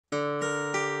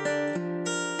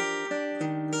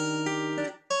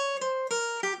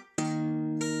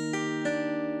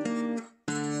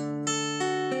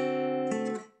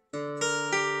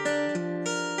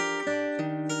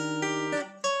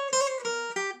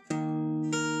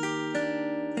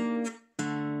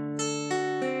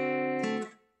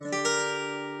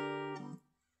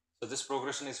this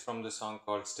progression is from the song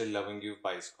called Still Loving You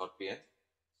by Scorpion.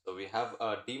 So we have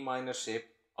a D minor shape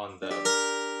on the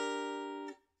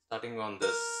starting on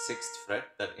the 6th fret.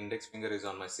 That index finger is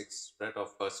on my 6th fret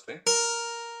of first string,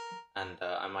 and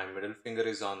my middle finger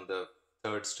is on the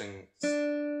 3rd string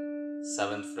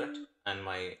 7th fret, and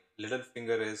my little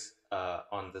finger is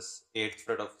on this 8th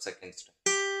fret of 2nd string.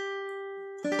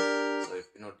 So if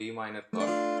you know D minor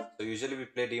chord, so usually we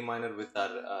play D minor with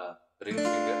our ring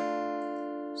finger.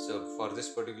 So for this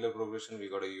particular progression we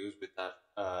got to use with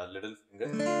our little finger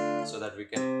so that we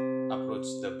can approach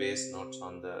the bass notes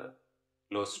on the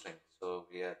low string. So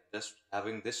we are just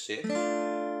having this shape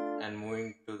and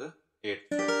moving to the 8th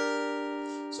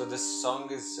fret. So this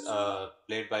song is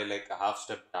played by like a half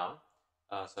step down.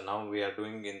 So now we are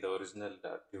doing in the original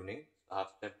tuning. So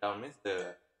half step down means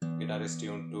the guitar is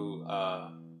tuned to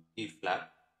E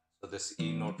flat. So this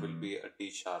E note will be a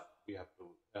D sharp. We have to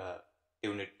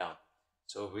tune it down.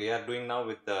 So we are doing now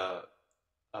with the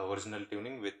original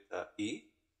tuning with E.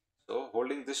 So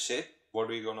holding this shape, what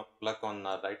we gonna pluck on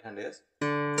our right hand is.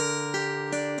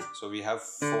 So we have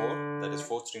 4, that is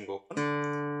 4th string open.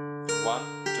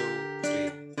 1, 2, 3.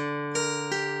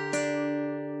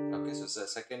 Okay, so the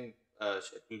second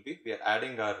shape will be, we are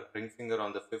adding our ring finger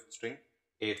on the 5th string,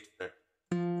 8th fret.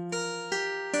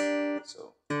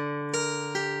 So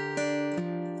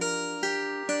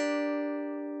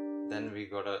then we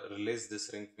gotta release this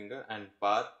ring finger and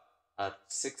bar our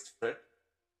 6th fret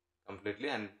completely,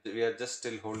 and we are just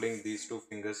still holding these two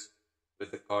fingers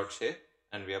with the chord shape,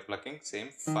 and we are plucking same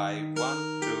 5,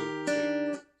 1, 2,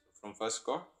 3. So from first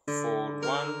chord 4,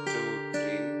 1, 2,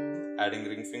 3, adding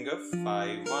ring finger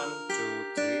 5, 1,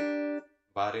 2, 3,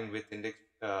 barring with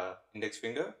index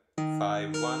finger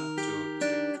 5, 1, 2, 3.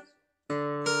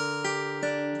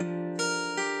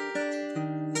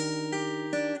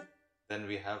 Then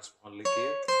we have small lick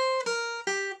here.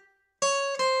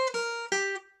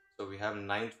 So we have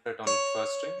 9th fret on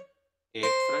first string,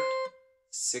 8th fret,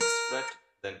 6th fret,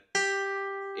 then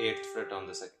 8th fret on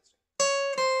the 2nd string.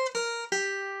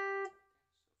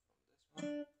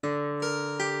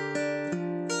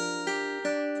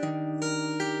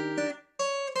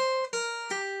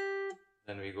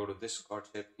 Then we go to this chord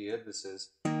shape here. This is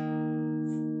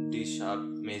D sharp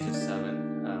major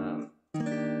 7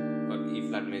 or E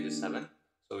flat major 7.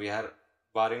 So we are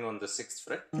barring on the 6th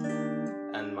fret,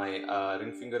 and my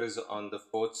ring finger is on the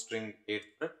 4th string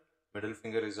 8th fret, middle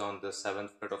finger is on the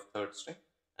 7th fret of 3rd string,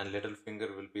 and little finger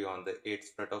will be on the 8th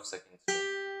fret of 2nd string.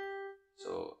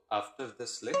 So after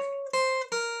this lick,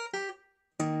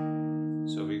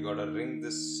 so we gotta ring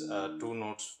this 2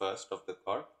 notes first of the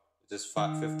chord, which is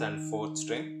 5th and 4th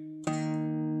string.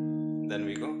 Then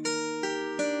we go.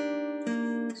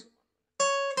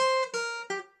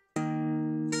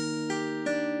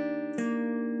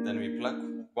 Then we pluck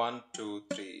 1, 2,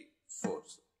 3, 4.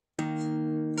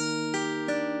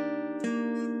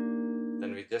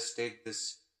 Then we just take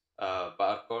this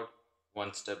bar chord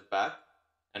one step back,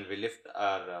 and we lift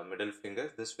our middle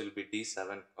finger. This will be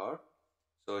D7 chord.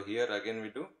 So here again we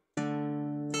do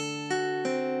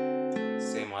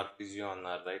same arpeggio on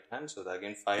our right hand. So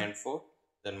again 5 and 4,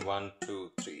 then 1,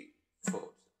 2, 3,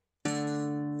 4.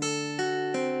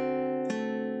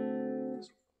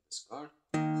 So this chord.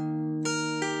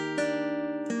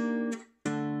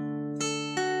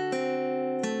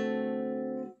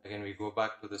 Again we go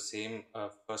back to the same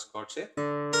first chord shape.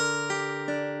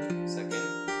 Second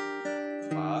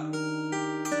bar.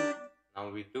 Now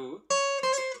we do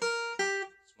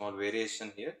small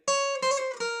variation here.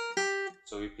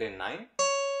 So we play 9,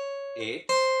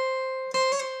 8,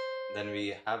 then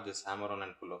we have this hammer on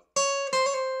and pull off.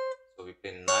 So we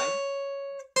play 9,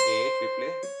 8, we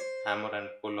play hammer and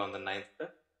pull on the 9th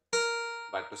fret,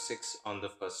 back to 6 on the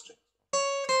first string,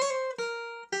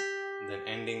 then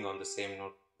ending on the same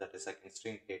note, that is 2nd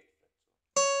string 8th fret.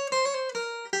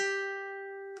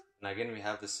 And again we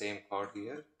have the same chord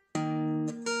here.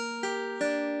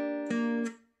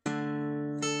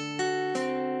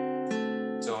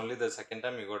 So only the second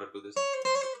time you got to do this.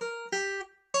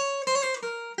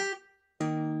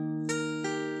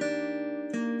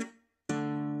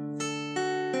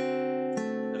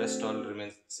 The rest all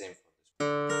remains the same for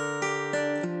this.